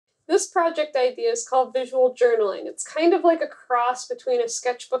This project idea is called visual journaling. It's kind of like a cross between a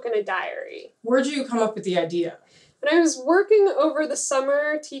sketchbook and a diary. Where'd you come up with the idea? When I was working over the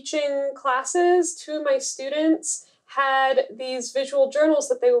summer teaching classes, two of my students had these visual journals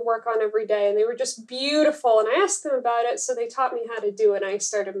that they would work on every day, and they were just beautiful. And I asked them about it, so they taught me how to do it, and I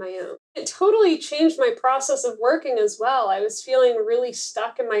started my own. It totally changed my process of working as well. I was feeling really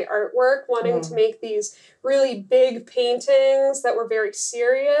stuck in my artwork, wanting to make these really big paintings that were very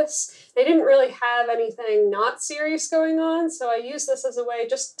serious. I didn't really have anything not serious going on, so I used this as a way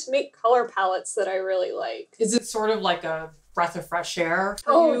just to make color palettes that I really like. Is it sort of like a breath of fresh air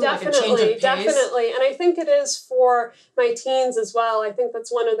for Oh, you? definitely, like a change of pace? definitely. And I think it is for my teens as well. I think that's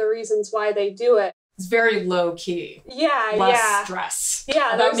one of the reasons why they do it. It's very low key. Yeah, Less stress.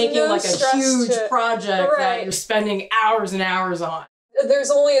 Yeah, about making no like a huge project that you're spending hours and hours on. There's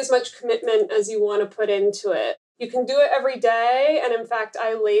only as much commitment as you want to put into it. You can do it every day, and in fact,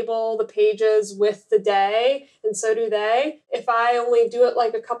 I label the pages with the day, and so do they. If I only do it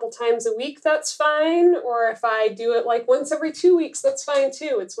like a couple times a week, that's fine. Or if I do it like once every 2 weeks, that's fine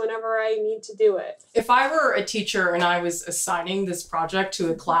too. It's whenever I need to do it. If I were a teacher and I was assigning this project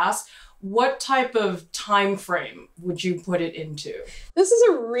to a class, what type of time frame would you put it into? This is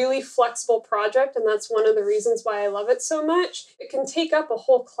a really flexible project, and that's one of the reasons why I love it so much. It can take up a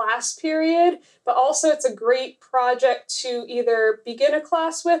whole class period, but also it's a great project to either begin a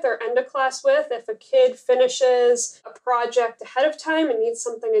class with or end a class with. If a kid finishes a project ahead of time and needs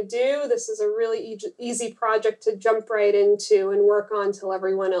something to do, this is a really easy project to jump right into and work on till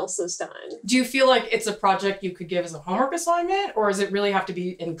everyone else is done. Do you feel like it's a project you could give as a homework assignment, or does it really have to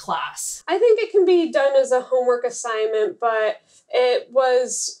be in class? I think it can be done as a homework assignment, but it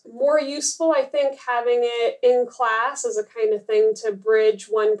was more useful, I think, having it in class as a kind of thing to bridge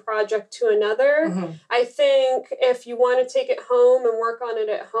one project to another. I think if you want to take it home and work on it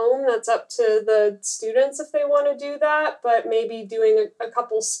at home, that's up to the students if they want to do that, but maybe doing a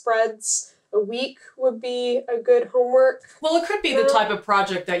couple spreads a week would be a good homework. Well, it could be the type of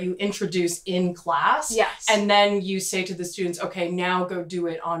project that you introduce in class. Yes. And then you say to the students, okay, now go do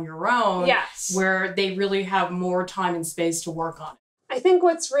it on your own. Yes. Where they really have more time and space to work on it. I think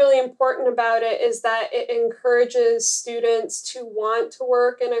what's really important about it is that it encourages students to want to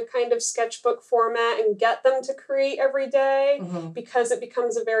work in a kind of sketchbook format and get them to create every day because it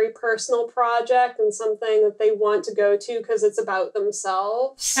becomes a very personal project and something that they want to go to because it's about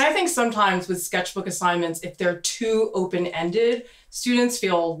themselves. And I think sometimes with sketchbook assignments, if they're too open-ended, students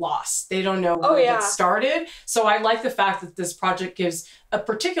feel lost. They don't know where to get started. So I like the fact that this project gives a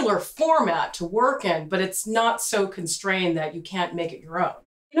particular format to work in, but it's not so constrained that you can't make it your own.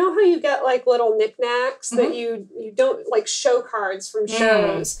 You know how you get like little knickknacks that you don't, like show cards from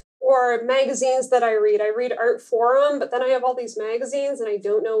shows or magazines that I read. I read Art Forum, but then I have all these magazines and I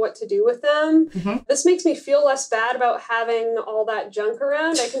don't know what to do with them. This makes me feel less bad about having all that junk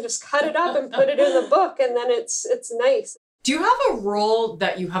around. I can just cut it up and put it in the book, and then it's nice. Do you have a rule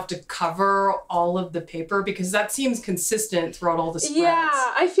that you have to cover all of the paper? Because that seems consistent throughout all the spreads. Yeah,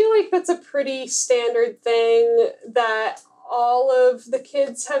 I feel like that's a pretty standard thing that all of the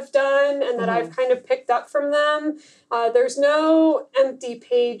kids have done and that I've kind of picked up from them. There's no empty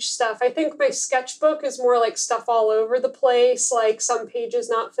page stuff. I think my sketchbook is more like stuff all over the place, like some pages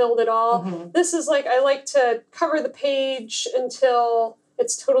not filled at all. This is like, I like to cover the page until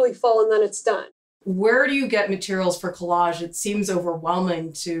it's totally full and then it's done. Where do you get materials for collage? It seems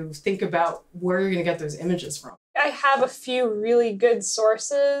overwhelming to think about where you're going to get those images from. I have a few really good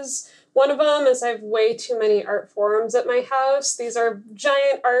sources. One of them is I have way too many art forums at my house. These are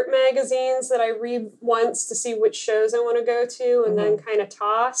giant art magazines that I read once to see which shows I want to go to and then kind of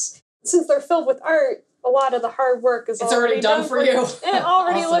toss. Since they're filled with art, a lot of the hard work is already done for you. It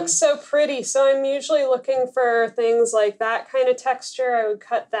already looks so pretty. So I'm usually looking for things like that kind of texture. I would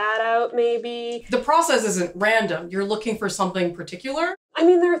cut that out maybe. The process isn't random. You're looking for something particular? I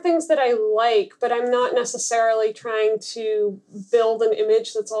mean, there are things that I like, but I'm not necessarily trying to build an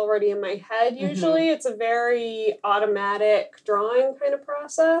image that's already in my head. Usually it's a very automatic drawing kind of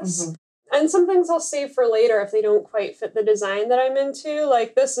process. And some things I'll save for later if they don't quite fit the design that I'm into.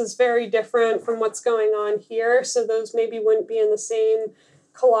 Like this is very different from what's going on here, so those maybe wouldn't be in the same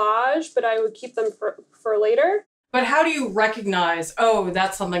collage, but I would keep them for later. But how do you recognize, oh,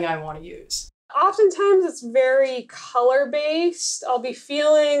 that's something I want to use? Oftentimes it's very color-based. I'll be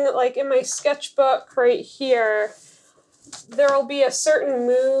feeling like in my sketchbook right here, there'll be a certain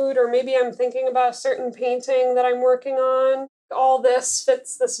mood, or maybe I'm thinking about a certain painting that I'm working on. All this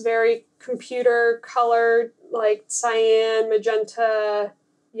fits this very computer colored, like cyan, magenta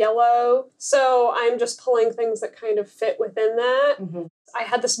yellow. So I'm just pulling things that kind of fit within that. I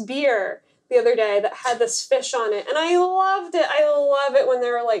had this beer the other day that had this fish on it, and I loved it. I love it when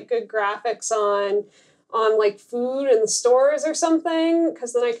there are like good graphics on like food in the stores or something,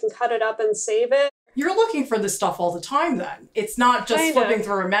 because then I can cut it up and save it. You're looking for this stuff all the time then. It's not just flipping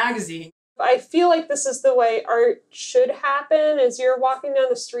through a magazine. I feel like this is the way art should happen, is you're walking down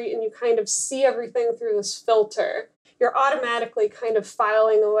the street and you kind of see everything through this filter. You're automatically kind of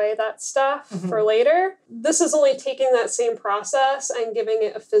filing away that stuff for later. This is only taking that same process and giving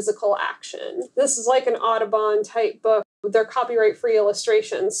it a physical action. This is like an Audubon type book. They're copyright-free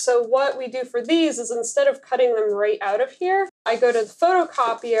illustrations. So what we do for these is, instead of cutting them right out of here, I go to the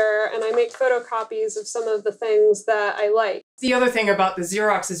photocopier and I make photocopies of some of the things that I like. The other thing about the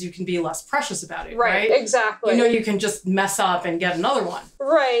Xerox is you can be less precious about it, right? Exactly. You know, you can just mess up and get another one.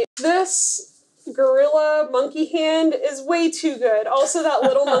 Right. This gorilla monkey hand is way too good. Also, that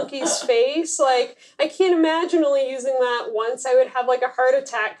little monkey's face, like, I can't imagine only using that once. I would have like a heart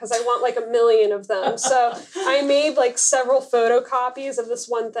attack because I want like 1 million of them. So I made like several photocopies of this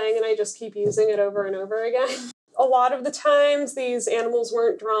one thing, and I just keep using it over and over again. A lot of the times these animals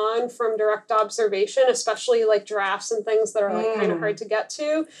weren't drawn from direct observation, especially like giraffes and things that are like kind of hard to get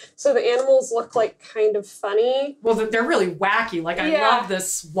to. So the animals look like kind of funny. Well, they're really wacky. Like, I love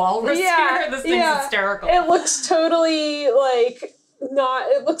this walrus here. This thing's hysterical. It looks totally like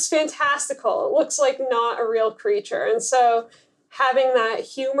it looks fantastical. It looks like not a real creature. And so having that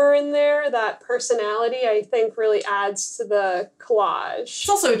humor in there, that personality, I think really adds to the collage. It's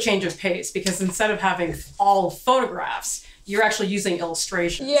also a change of pace, because instead of having all photographs, you're actually using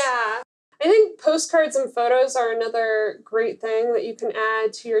illustrations. Yeah. I think postcards and photos are another great thing that you can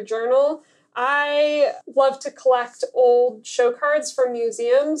add to your journal. I love to collect old show cards from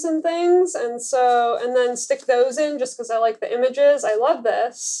museums and things, and then stick those in just because I like the images. I love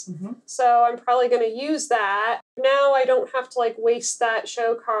this. So I'm probably going to use that. Now I don't have to like waste that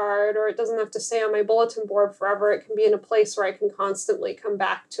show card, or it doesn't have to stay on my bulletin board forever. It can be in a place where I can constantly come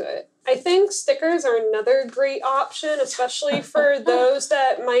back to it. I think stickers are another great option, especially for those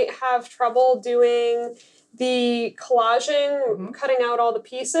that might have trouble doing the collaging, cutting out all the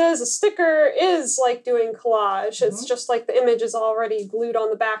pieces. A sticker is like doing collage. It's just like the image is already glued on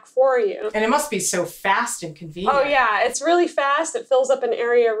the back for you. And it must be so fast and convenient. Oh yeah, it's really fast. It fills up an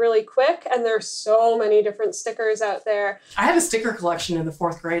area really quick, and there's so many different stickers out there. I had a sticker collection in the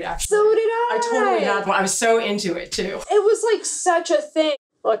 4th grade, actually. So did I. I totally had one. I was so into it too. It was like such a thing.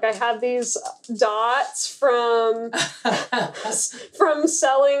 Look, I have these dots from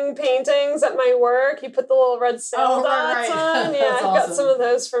selling paintings at my work. You put the little red sail dots on. Yeah, I've got some of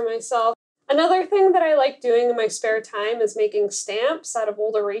those for myself. Another thing that I like doing in my spare time is making stamps out of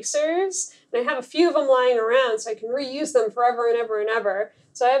old erasers. And I have a few of them lying around, so I can reuse them forever and ever and ever.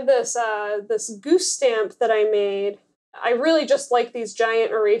 So I have this goose stamp that I made. I really just like these giant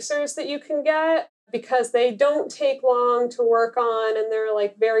erasers that you can get, because they don't take long to work on, and they're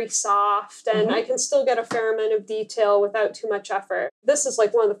like very soft, and I can still get a fair amount of detail without too much effort. This is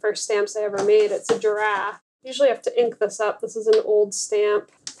like one of the first stamps I ever made. It's a giraffe. Usually I have to ink this up. This is an old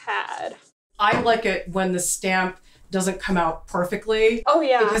stamp pad. I like it when the stamp doesn't come out perfectly. Oh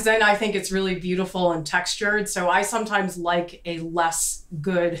yeah. Because then I think it's really beautiful and textured. So I sometimes like a less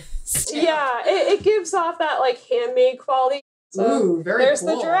good stamp. Yeah, it gives off that like handmade quality. So ooh, very there's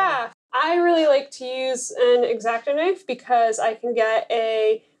cool. the giraffe. I really like to use an X-Acto knife because I can get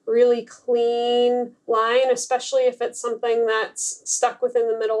a really clean line, especially if it's something that's stuck within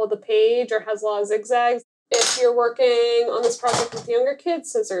the middle of the page or has a lot of zigzags. If you're working on this project with younger kids,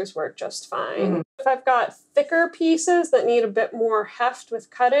 scissors work just fine. If I've got thicker pieces that need a bit more heft with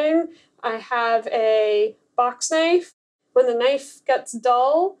cutting, I have a box knife. When the knife gets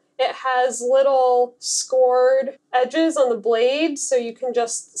dull, it has little scored edges on the blade, so you can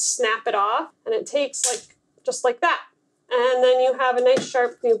just snap it off, and it takes just like that. And then you have a nice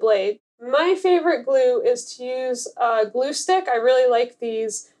sharp new blade. My favorite glue is to use a glue stick. I really like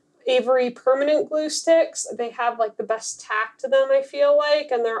these Avery permanent glue sticks. They have like the best tack to them, I feel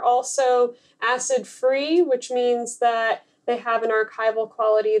like, and they're also acid-free, which means that they have an archival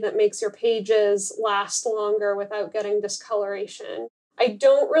quality that makes your pages last longer without getting discoloration. I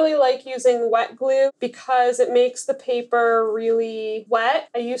don't really like using wet glue because it makes the paper really wet.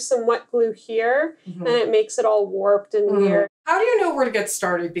 I use some wet glue here, and it makes it all warped and weird. How do you know where to get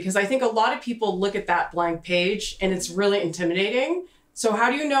started? Because I think a lot of people look at that blank page and it's really intimidating. So how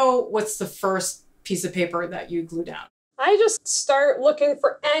do you know what's the first piece of paper that you glue down? I just start looking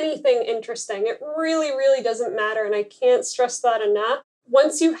for anything interesting. It really, really doesn't matter, and I can't stress that enough.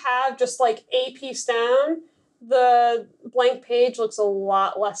 Once you have just like a piece down, the blank page looks a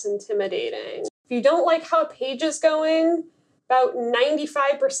lot less intimidating. If you don't like how a page is going, about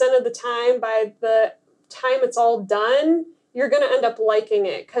 95% of the time, by the time it's all done, you're going to end up liking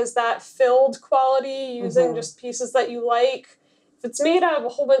it, because that filled quality, using just pieces that you like, if it's made out of a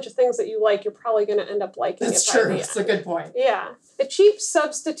whole bunch of things that you like, you're probably going to end up liking it. That's true. That's a good point. Yeah. A cheap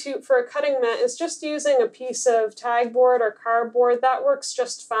substitute for a cutting mat is just using a piece of tag board or cardboard. That works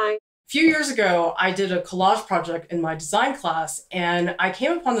just fine. A few years ago, I did a collage project in my design class, and I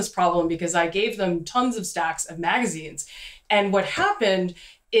came upon this problem because I gave them tons of stacks of magazines. And what happened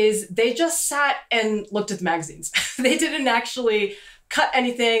is they just sat and looked at the magazines. They didn't actually cut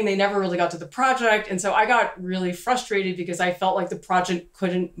anything. They never really got to the project. And so I got really frustrated because I felt like the project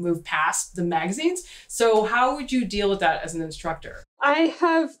couldn't move past the magazines. So how would you deal with that as an instructor? I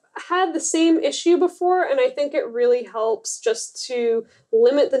have had the same issue before, and I think it really helps just to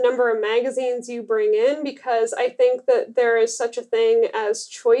limit the number of magazines you bring in, because I think that there is such a thing as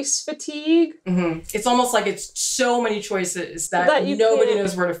choice fatigue. It's almost like it's so many choices that nobody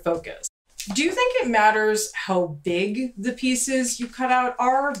knows where to focus. Do you think it matters how big the pieces you cut out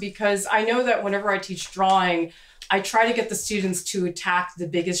are? Because I know that whenever I teach drawing, I try to get the students to attack the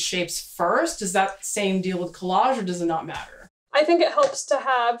biggest shapes first. Does that same deal with collage, or does it not matter? I think it helps to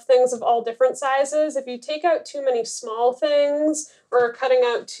have things of all different sizes. If you take out too many small things, or cutting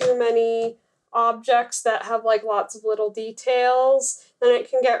out too many objects that have like lots of little details, then it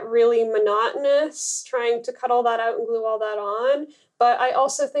can get really monotonous trying to cut all that out and glue all that on. But I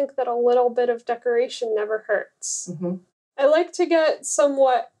also think that a little bit of decoration never hurts. I like to get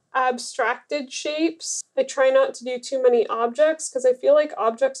somewhat abstracted shapes. I try not to do too many objects, because I feel like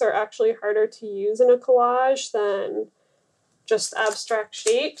objects are actually harder to use in a collage than just abstract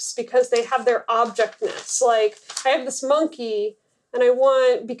shapes, because they have their objectness. Like, I have this monkey,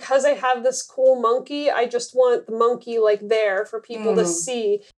 and because I have this cool monkey, I just want the monkey like there for people to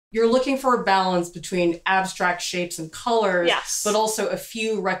see. You're looking for a balance between abstract shapes and colors, but also a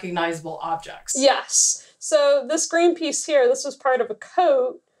few recognizable objects. Yes. So this green piece here, this was part of a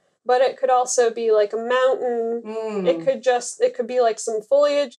coat, but it could also be like a mountain. It could be like some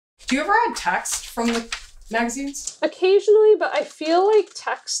foliage. Do you ever add text from the magazines? Occasionally, but I feel like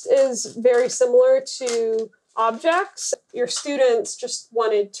text is very similar to objects. Your students just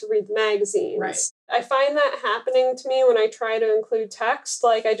wanted to read the magazines. Right. I find that happening to me when I try to include text.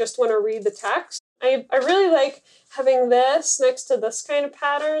 Like, I just want to read the text. I really like having this next to this kind of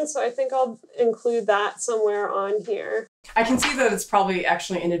pattern, so I think I'll include that somewhere on here. I can see that it's probably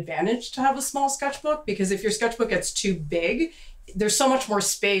actually an advantage to have a small sketchbook, because if your sketchbook gets too big, there's so much more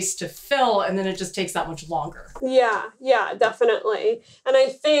space to fill, and then it just takes that much longer. Yeah, definitely. And I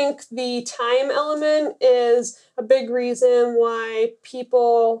think the time element is a big reason why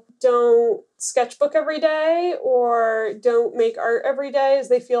people don't sketchbook every day or don't make art every day, is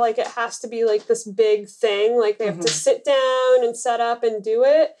they feel like it has to be like this big thing. Like, they have to sit down and set up and do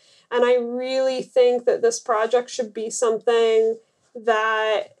it. And I really think that this project should be something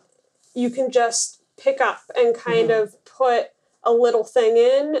that you can just pick up and kind of put a little thing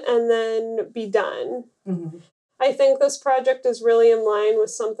in and then be done. I think this project is really in line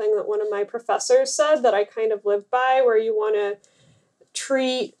with something that one of my professors said that I kind of live by, where you want to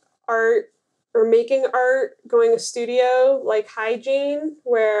treat art or making art, going to studio, like hygiene,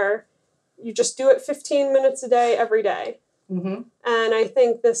 where you just do it 15 minutes a day, every day. And I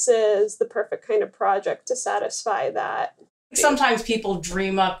think this is the perfect kind of project to satisfy that. Sometimes people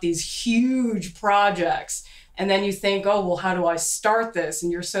dream up these huge projects, and then you think, oh, well, how do I start this?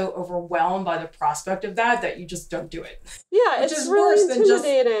 And you're so overwhelmed by the prospect of that you just don't do it. Yeah, which it's is really worse than just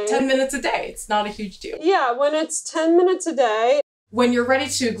intimidating. 10 minutes a day. It's not a huge deal. Yeah, when it's 10 minutes a day. When you're ready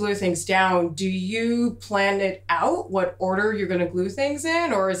to glue things down, do you plan it out, what order you're going to glue things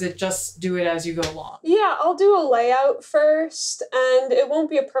in, or is it just do it as you go along? Yeah, I'll do a layout first, and it won't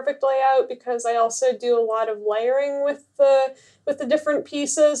be a perfect layout because I also do a lot of layering with the different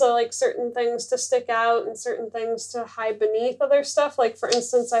pieces. I like certain things to stick out and certain things to hide beneath other stuff. Like, for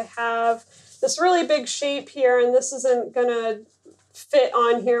instance, I have this really big shape here, and this isn't gonna fit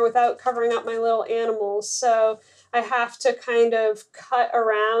on here without covering up my little animals. So I have to kind of cut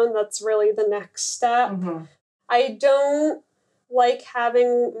around. That's really the next step. I don't like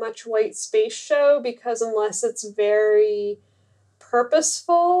having much white space show, because unless it's very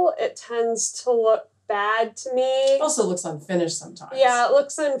purposeful, it tends to look bad to me. It also looks unfinished sometimes. Yeah, it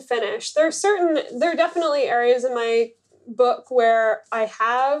looks unfinished. There are definitely areas in my book where I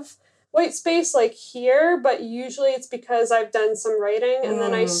have white space, like here, but usually it's because I've done some writing, and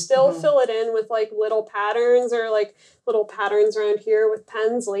then I still fill it in with like little patterns, or like little patterns around here with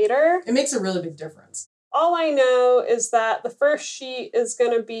pens later. It makes a really big difference. All I know is that the first sheet is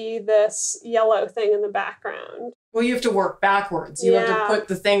going to be this yellow thing in the background. Well, you have to work backwards. You have to put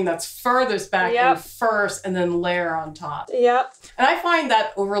the thing that's furthest back in first and then layer on top. Yep. And I find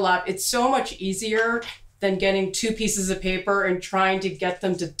that overlap, it's so much easier than getting two pieces of paper and trying to get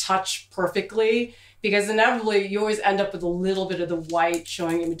them to touch perfectly, because inevitably you always end up with a little bit of the white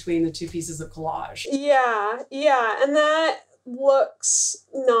showing in between the two pieces of collage. Yeah, and that looks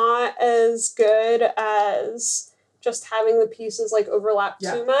not as good as just having the pieces like overlap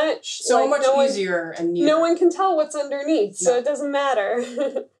too much. So like, much easier and neater. No one can tell what's underneath, so it doesn't matter.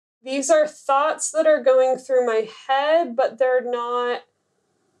 These are thoughts that are going through my head, but they're not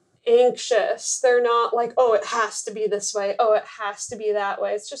anxious. They're not like, oh, it has to be this way. Oh, it has to be that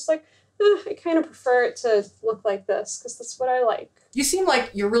way. It's just like, I kind of prefer it to look like this because that's what I like. You seem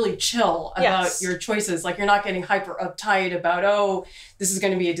like you're really chill about your choices. Like you're not getting hyper uptight about, oh, this is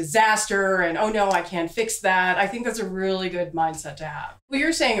going to be a disaster and oh no, I can't fix that. I think that's a really good mindset to have. Well, you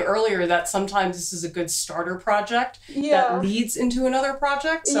were saying earlier that sometimes this is a good starter project that leads into another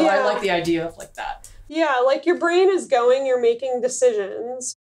project. So I like the idea of like that. Yeah, like your brain is going, you're making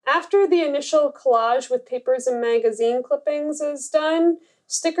decisions. After the initial collage with papers and magazine clippings is done,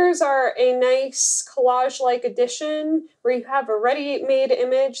 stickers are a nice collage-like addition where you have a ready-made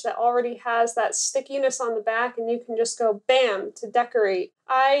image that already has that stickiness on the back and you can just go bam to decorate.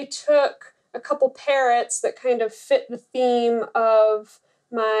 I took a couple parrots that kind of fit the theme of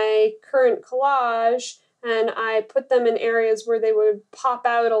my current collage and I put them in areas where they would pop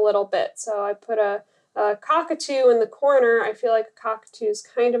out a little bit. So I put a cockatoo in the corner. I feel like a cockatoo is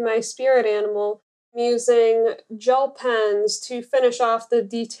kind of my spirit animal. I'm using gel pens to finish off the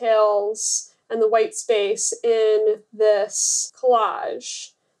details and the white space in this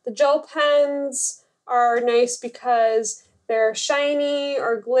collage. The gel pens are nice because they're shiny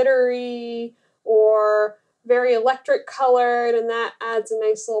or glittery or very electric colored, and that adds a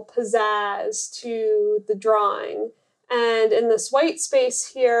nice little pizzazz to the drawing. And in this white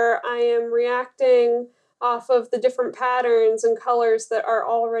space here, I am reacting off of the different patterns and colors that are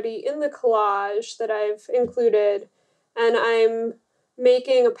already in the collage that I've included. And I'm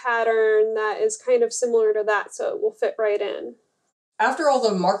making a pattern that is kind of similar to that, so it will fit right in. After all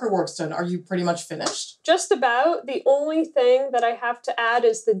the marker work's done, are you pretty much finished? Just about. The only thing that I have to add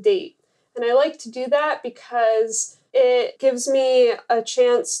is the date. And I like to do that because it gives me a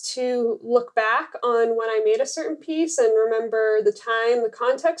chance to look back on when I made a certain piece and remember the time, the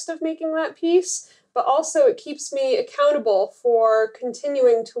context of making that piece, but also it keeps me accountable for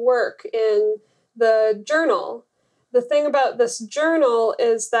continuing to work in the journal. The thing about this journal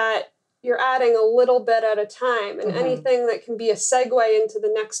is that you're adding a little bit at a time, and anything that can be a segue into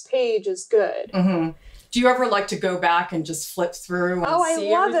the next page is good. Do you ever like to go back and just flip through and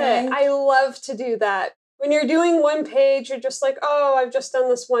see everything? I love to do that. When you're doing one page, you're just like, oh, I've just done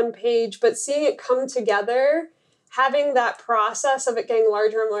this one page. But seeing it come together, having that process of it getting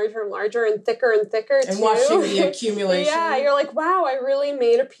larger and larger and larger and thicker too. And watching the accumulation. Yeah, you're like, wow, I really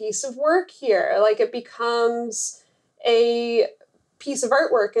made a piece of work here. Like it becomes a piece of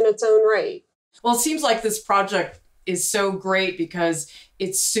artwork in its own right. Well, it seems like this project is so great because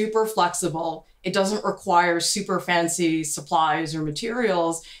it's super flexible. It doesn't require super fancy supplies or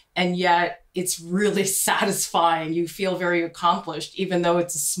materials, and yet it's really satisfying. You feel very accomplished, even though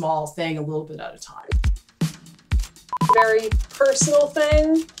it's a small thing, a little bit at a time. Very personal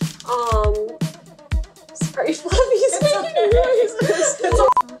thing. Sorry, Fluffy's making noises.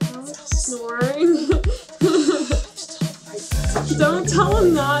 Snoring. Don't tell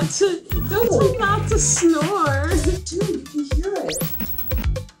him not to snore.